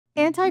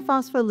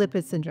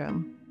Antiphospholipid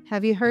syndrome.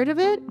 Have you heard of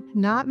it?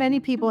 Not many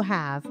people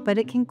have, but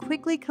it can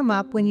quickly come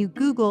up when you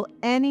Google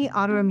any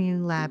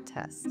autoimmune lab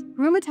test.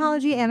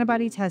 Rheumatology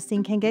antibody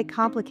testing can get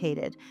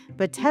complicated,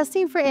 but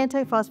testing for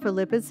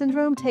antiphospholipid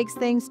syndrome takes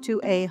things to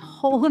a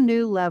whole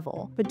new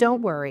level. But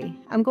don't worry,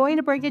 I'm going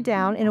to break it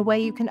down in a way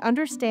you can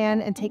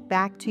understand and take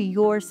back to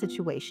your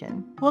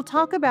situation. We'll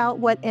talk about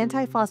what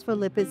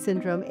antiphospholipid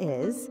syndrome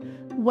is,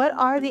 what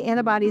are the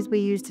antibodies we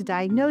use to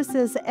diagnose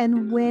this,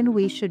 and when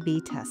we should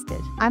be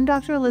tested. I'm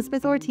Dr.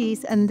 Elizabeth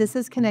Ortiz, and this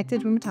is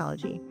Connected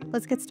Rheumatology.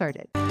 Let's get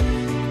started.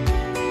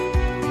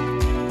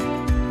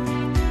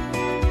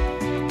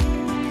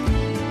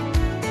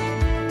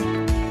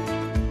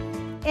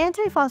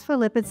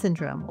 Antiphospholipid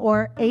syndrome,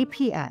 or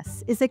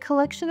APS, is a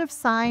collection of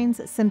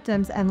signs,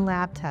 symptoms, and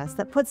lab tests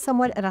that put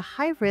someone at a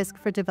high risk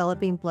for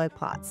developing blood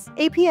clots.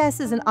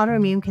 APS is an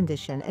autoimmune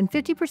condition, and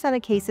 50%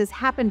 of cases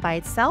happen by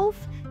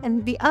itself,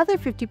 and the other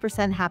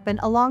 50% happen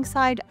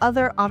alongside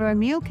other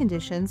autoimmune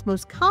conditions,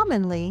 most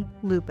commonly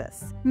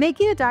lupus.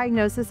 Making a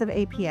diagnosis of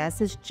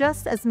APS is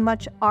just as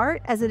much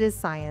art as it is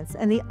science,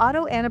 and the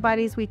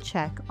autoantibodies we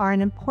check are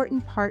an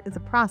important part of the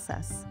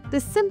process. The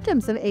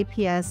symptoms of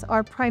APS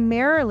are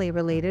primarily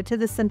related to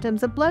the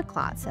symptoms of blood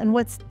clots, and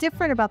what's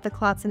different about the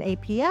clots in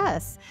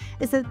APS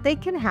is that they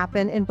can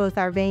happen in both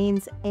our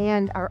veins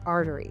and our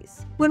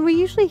arteries. When we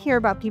usually hear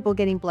about people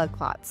getting blood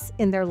clots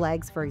in their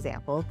legs, for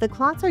example, the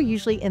clots are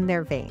usually in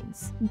their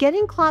veins.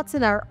 Getting clots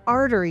in our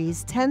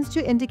arteries tends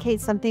to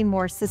indicate something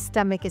more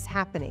systemic is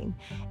happening,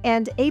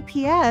 and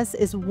APS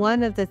is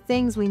one of the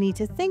things we need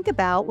to think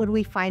about when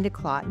we find a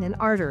clot in an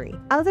artery.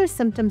 Other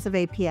symptoms of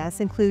APS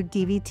include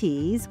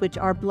DVTs, which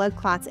are blood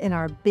clots in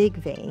our big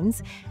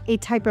veins, a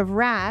type of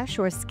rash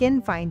or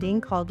skin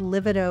finding called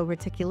livedo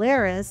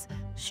reticularis,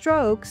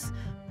 strokes,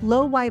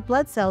 low white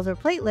blood cells or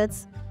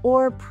platelets,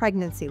 or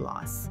pregnancy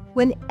loss.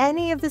 When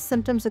any of the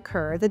symptoms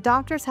occur, the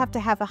doctors have to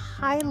have a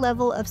high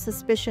level of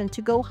suspicion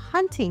to go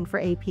hunting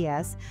for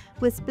APS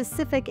with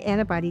specific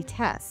antibody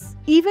tests.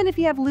 Even if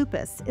you have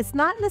lupus, it's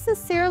not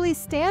necessarily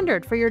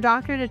standard for your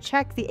doctor to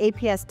check the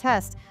APS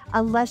test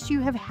unless you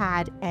have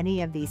had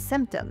any of these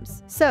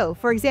symptoms. So,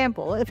 for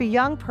example, if a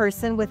young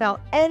person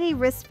without any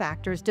risk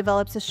factors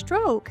develops a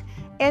stroke,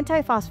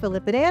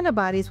 antiphospholipid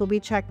antibodies will be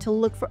checked to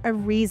look for a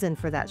reason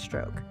for that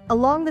stroke.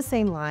 Along the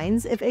same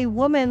lines, if a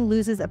woman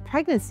loses a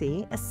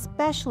pregnancy,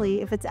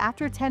 especially if it's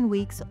after 10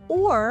 weeks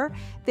or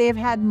they have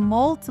had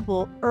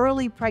multiple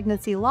early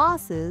pregnancy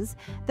losses,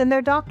 then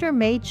their doctor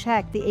may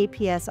check the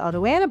APS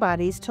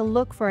autoantibodies to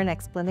look for an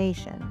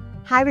explanation.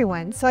 Hi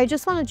everyone, so I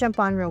just want to jump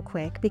on real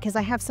quick because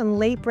I have some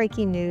late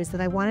breaking news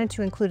that I wanted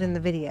to include in the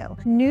video.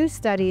 New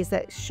studies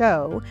that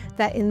show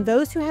that in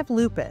those who have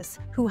lupus,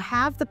 who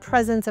have the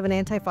presence of an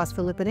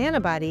antiphospholipid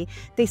antibody,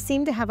 they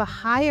seem to have a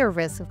higher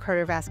risk of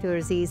cardiovascular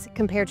disease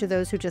compared to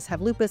those who just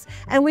have lupus.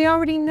 And we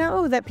already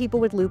know that people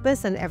with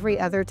lupus and every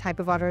other type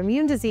of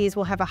autoimmune disease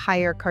will have a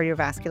higher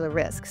cardiovascular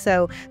risk.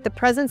 So the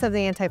presence of the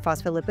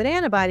antiphospholipid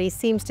antibody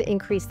seems to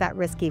increase that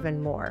risk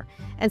even more.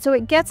 And so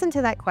it gets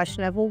into that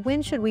question of, well,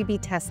 when should we be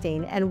testing?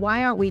 And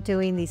why aren't we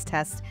doing these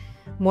tests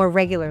more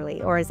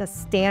regularly or as a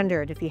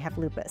standard if you have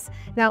lupus?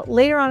 Now,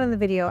 later on in the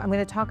video, I'm going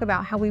to talk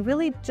about how we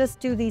really just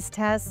do these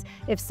tests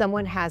if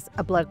someone has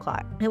a blood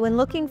clot. And when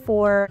looking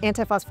for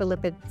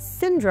antiphospholipid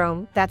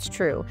syndrome, that's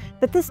true.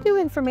 But this new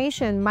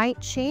information might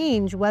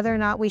change whether or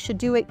not we should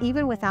do it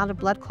even without a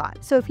blood clot.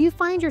 So if you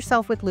find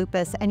yourself with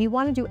lupus and you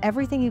want to do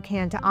everything you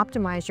can to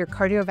optimize your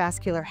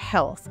cardiovascular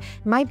health,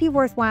 it might be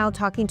worthwhile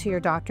talking to your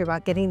doctor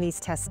about getting these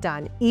tests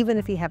done, even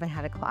if you haven't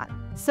had a clot.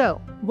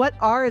 So what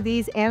are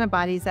these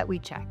antibodies that we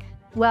check?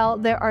 Well,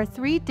 there are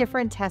 3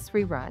 different tests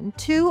we run.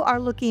 2 are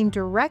looking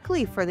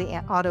directly for the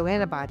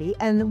autoantibody,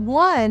 and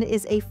 1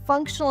 is a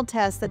functional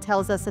test that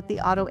tells us that the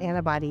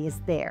autoantibody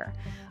is there.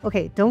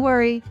 Okay, don't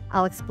worry,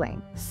 I'll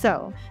explain.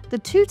 So, the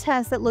 2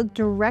 tests that look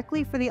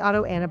directly for the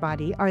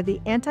autoantibody are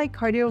the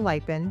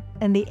anti-cardiolipin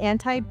and the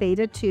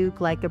anti-beta-2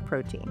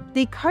 glycoprotein.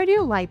 The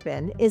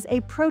cardiolipin is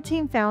a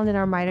protein found in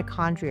our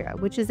mitochondria,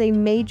 which is a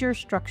major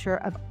structure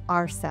of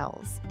our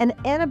cells. And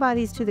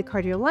antibodies to the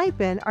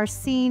cardiolipin are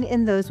seen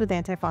in those with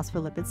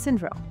antiphospholipid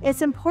syndrome.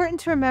 It's important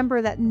to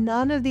remember that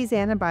none of these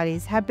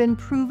antibodies have been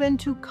proven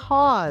to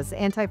cause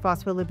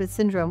antiphospholipid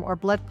syndrome or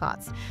blood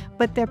clots,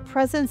 but their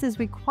presence is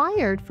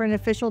required for an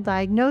official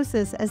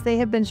diagnosis as they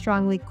have been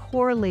strongly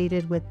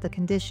correlated with the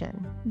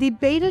condition. The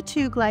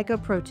beta-2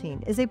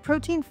 glycoprotein is a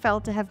protein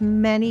felt to have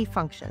many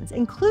functions,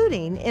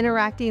 including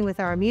interacting with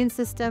our immune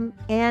system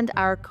and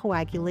our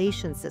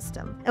coagulation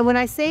system. And when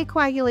I say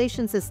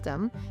coagulation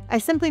system, I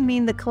simply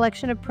mean the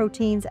collection of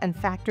proteins and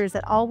factors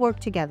that all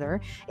work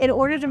together in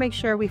order to make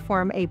sure we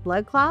form a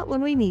blood clot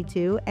when we need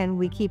to and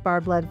we keep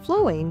our blood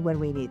flowing when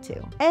we need to.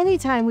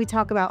 Anytime we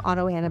talk about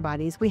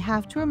autoantibodies, we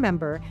have to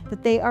remember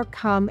that they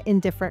come in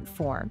different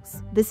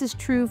forms. This is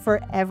true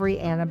for every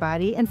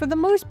antibody, and for the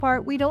most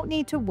part, we don't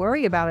need to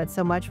worry about it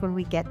so much when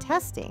we get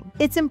testing.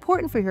 It's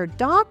important for your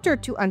doctor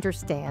to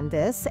understand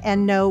this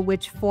and know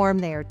which form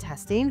they are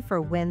testing for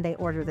when they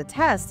order the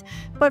test,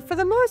 but for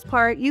the most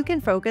part, you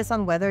can focus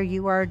on whether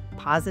you are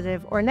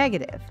positive or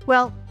negative.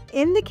 Well,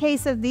 in the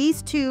case of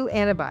these two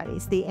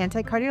antibodies, the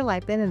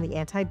anticardiolipin and the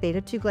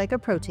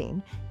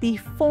anti-beta-2-glycoprotein, the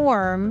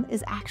form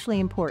is actually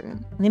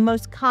important. The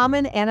most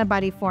common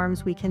antibody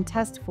forms we can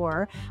test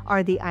for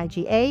are the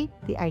IgA,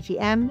 the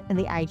IgM, and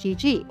the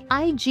IgG.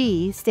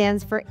 Ig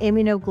stands for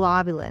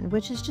immunoglobulin,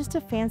 which is just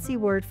a fancy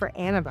word for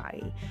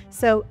antibody.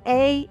 So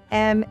A,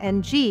 M,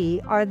 and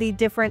G are the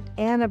different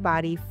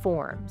antibody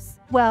forms.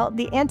 Well,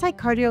 the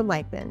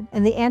anticardiolipin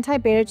and the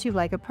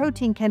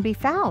anti-beta-2-glycoprotein can be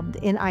found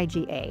in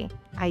IgA,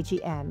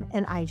 IgM,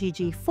 and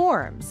IgG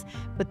forms.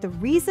 But the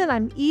reason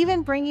I'm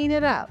even bringing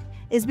it up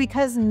is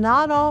because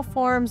not all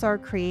forms are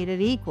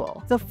created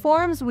equal. The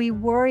forms we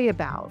worry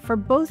about for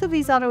both of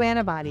these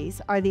autoantibodies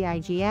are the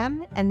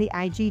IgM and the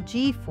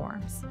IgG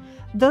forms.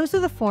 Those are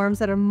the forms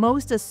that are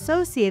most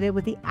associated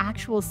with the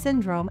actual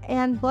syndrome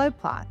and blood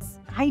clots.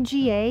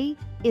 IgA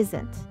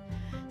isn't.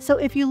 So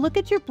if you look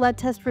at your blood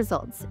test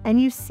results and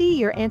you see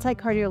your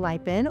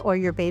anticardiolipin or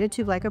your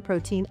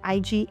beta-2-glycoprotein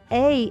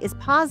IgA is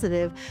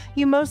positive,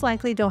 you most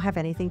likely don't have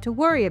anything to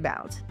worry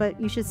about, but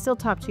you should still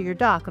talk to your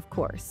doc, of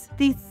course.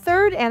 The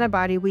third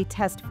antibody we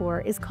test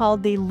for is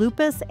called the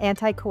lupus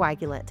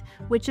anticoagulant,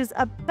 which is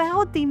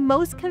about the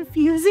most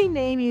confusing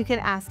name you can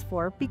ask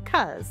for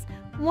because,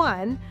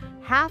 one,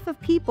 half of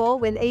people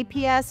with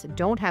APS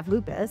don't have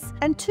lupus,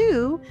 and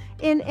two,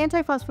 in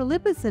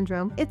antiphospholipid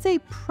syndrome, it's a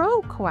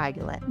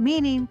procoagulant,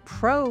 meaning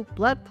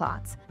pro-blood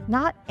clots,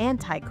 not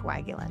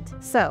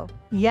anticoagulant. So,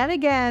 yet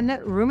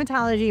again,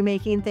 rheumatology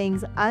making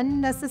things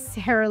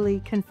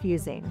unnecessarily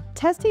confusing.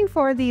 Testing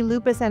for the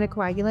lupus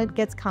anticoagulant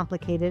gets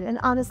complicated, and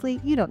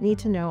honestly, you don't need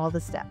to know all the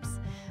steps.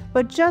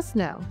 But just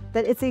know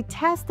that it's a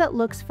test that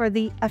looks for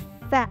the effect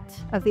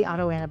of the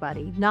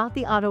autoantibody, not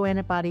the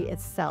autoantibody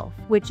itself,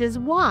 which is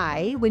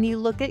why when you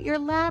look at your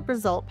lab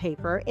result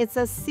paper, it's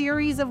a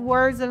series of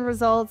words and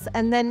results,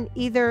 and then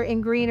either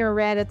in green or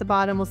red at the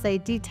bottom will say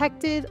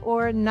detected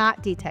or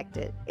not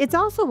detected. It's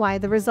also why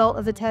the result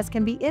of the test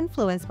can be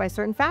influenced by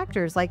certain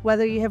factors, like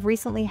whether you have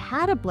recently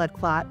had a blood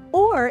clot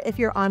or if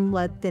you're on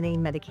blood thinning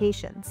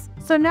medications.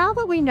 So now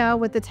that we know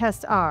what the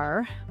tests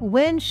are,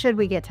 when should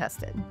we get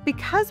tested?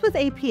 Because with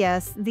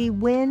APS, the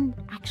when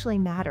actually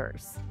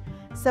matters.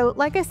 So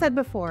like I said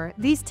before,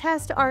 these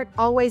tests aren't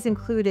always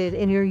included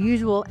in your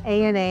usual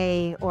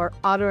ANA or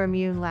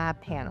autoimmune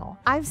lab panel.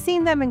 I've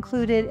seen them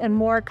included in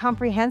more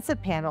comprehensive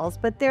panels,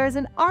 but there is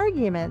an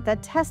argument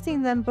that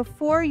testing them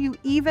before you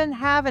even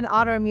have an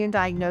autoimmune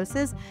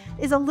diagnosis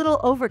is a little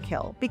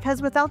overkill,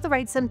 because without the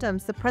right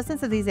symptoms, the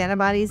presence of these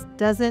antibodies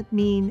doesn't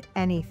mean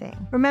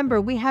anything.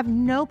 Remember, we have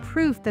no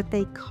proof that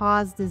they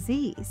cause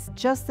disease,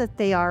 just that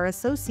they are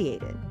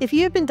associated. If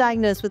you have been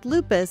diagnosed with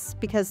lupus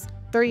because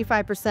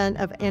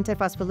 35% of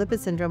antiphospholipid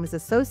syndrome is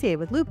associated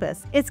with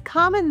lupus, it's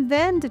common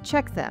then to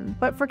check them.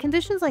 But for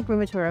conditions like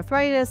rheumatoid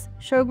arthritis,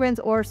 Sjogren's,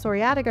 or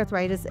psoriatic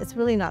arthritis, it's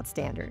really not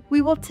standard.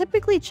 We will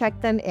typically check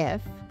them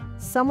if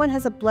someone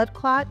has a blood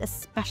clot,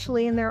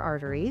 especially in their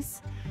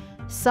arteries,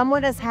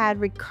 someone has had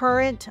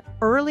recurrent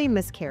early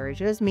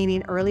miscarriages,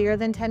 meaning earlier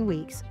than 10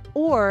 weeks,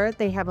 or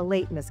they have a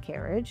late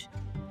miscarriage,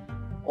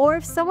 or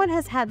if someone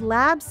has had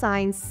lab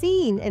signs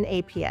seen in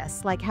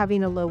APS, like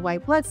having a low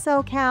white blood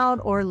cell count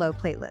or low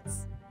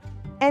platelets.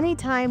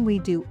 Anytime we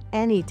do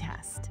any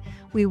test,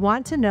 we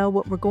want to know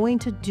what we're going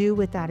to do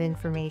with that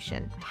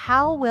information.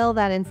 How will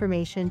that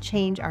information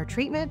change our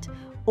treatment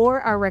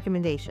or our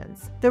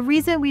recommendations? The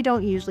reason we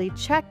don't usually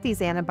check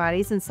these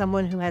antibodies in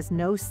someone who has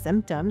no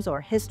symptoms or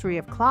history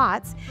of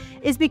clots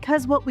is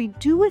because what we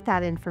do with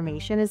that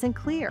information isn't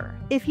clear.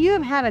 If you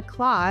have had a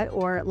clot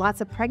or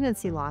lots of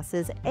pregnancy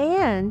losses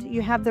and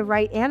you have the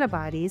right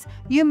antibodies,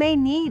 you may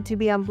need to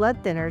be on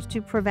blood thinners to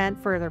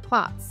prevent further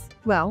clots.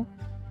 Well,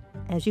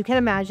 as you can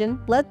imagine,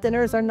 blood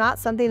thinners are not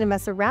something to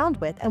mess around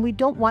with, and we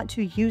don't want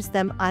to use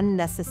them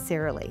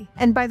unnecessarily.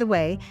 And by the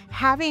way,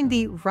 having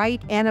the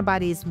right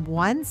antibodies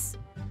once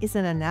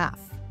isn't enough.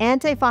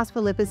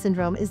 Antiphospholipid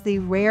syndrome is the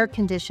rare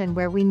condition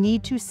where we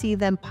need to see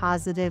them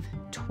positive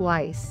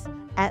twice,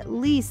 at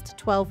least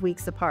 12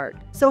 weeks apart.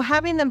 So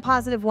having them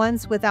positive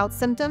once without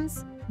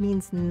symptoms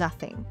means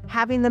nothing.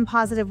 Having them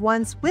positive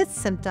once with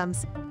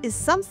symptoms is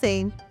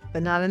something,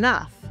 but not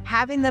enough.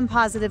 Having them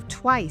positive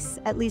twice,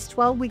 at least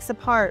 12 weeks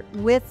apart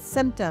with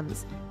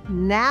symptoms,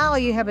 now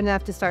you have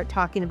enough to start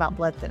talking about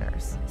blood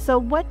thinners. So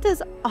what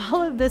does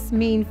all of this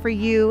mean for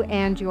you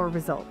and your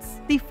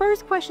results? The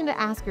first question to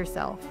ask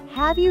yourself,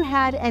 have you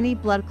had any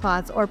blood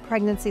clots or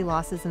pregnancy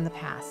losses in the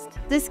past?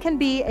 This can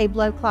be a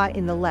blood clot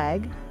in the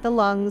leg, the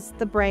lungs,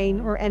 the brain,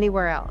 or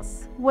anywhere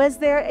else. Was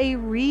there a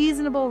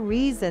reasonable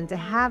reason to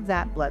have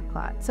that blood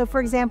clot? So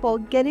for example,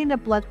 getting a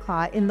blood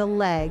clot in the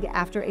leg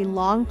after a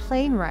long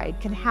plane ride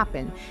can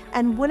happen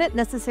and wouldn't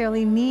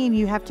necessarily mean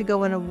you have to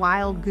go on a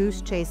wild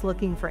goose chase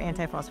looking for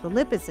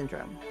antiphospholipid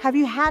syndrome. Have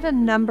you had a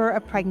number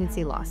of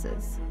pregnancy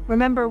losses?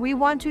 Remember, we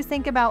want to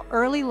think about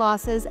early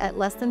losses at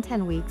less than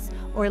 10 weeks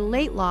or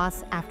late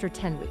loss after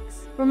 10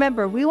 weeks.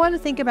 Remember, we want to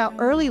think about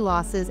early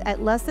losses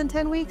at less than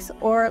 10 weeks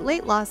or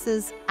late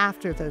losses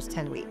after those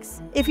 10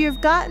 weeks. If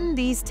you've gotten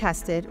these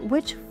tested,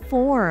 which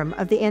form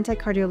of the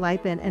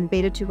anticardiolipin and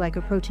beta-2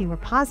 glycoprotein were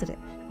positive?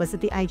 Was it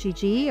the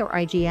IgG or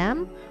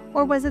IgM,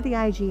 or was it the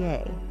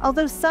IgA?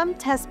 Although some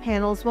test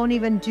panels won't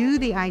even do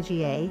the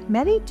IgA,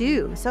 many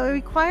do, so it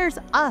requires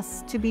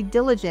us to be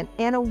diligent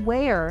and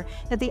aware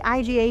that the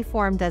IgA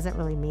form doesn't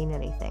really mean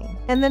anything.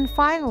 And then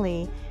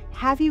finally,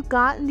 have you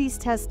gotten these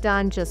tests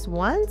done just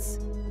once?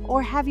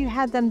 Or have you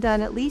had them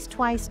done at least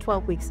twice,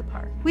 12 weeks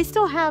apart? We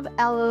still have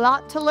a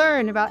lot to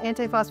learn about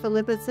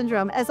antiphospholipid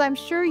syndrome, as I'm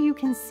sure you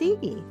can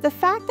see. The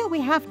fact that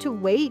we have to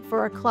wait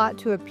for a clot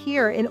to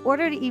appear in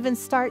order to even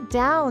start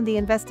down the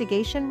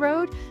investigation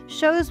road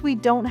shows we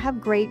don't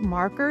have great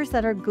markers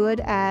that are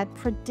good at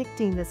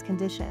predicting this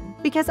condition.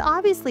 Because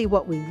obviously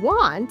what we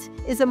want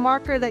is a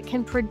marker that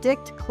can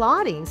predict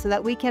clotting so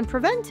that we can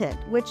prevent it,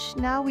 which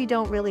now we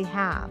don't really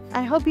have.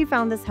 I hope you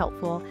found this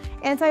helpful.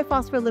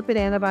 Antiphospholipid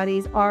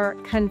antibodies are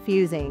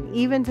confusing,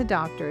 even to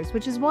doctors,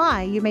 which is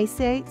why you may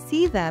see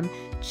them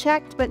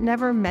checked but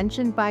never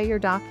mentioned by your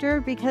doctor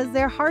because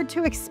they're hard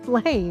to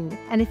explain.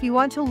 And if you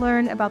want to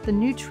learn about the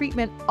new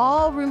treatment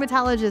all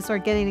rheumatologists are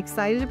getting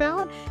excited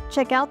about,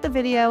 check out the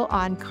video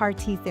on CAR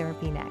T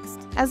therapy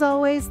next. As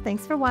always,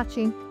 thanks for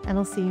watching, and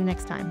I'll see you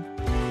next time.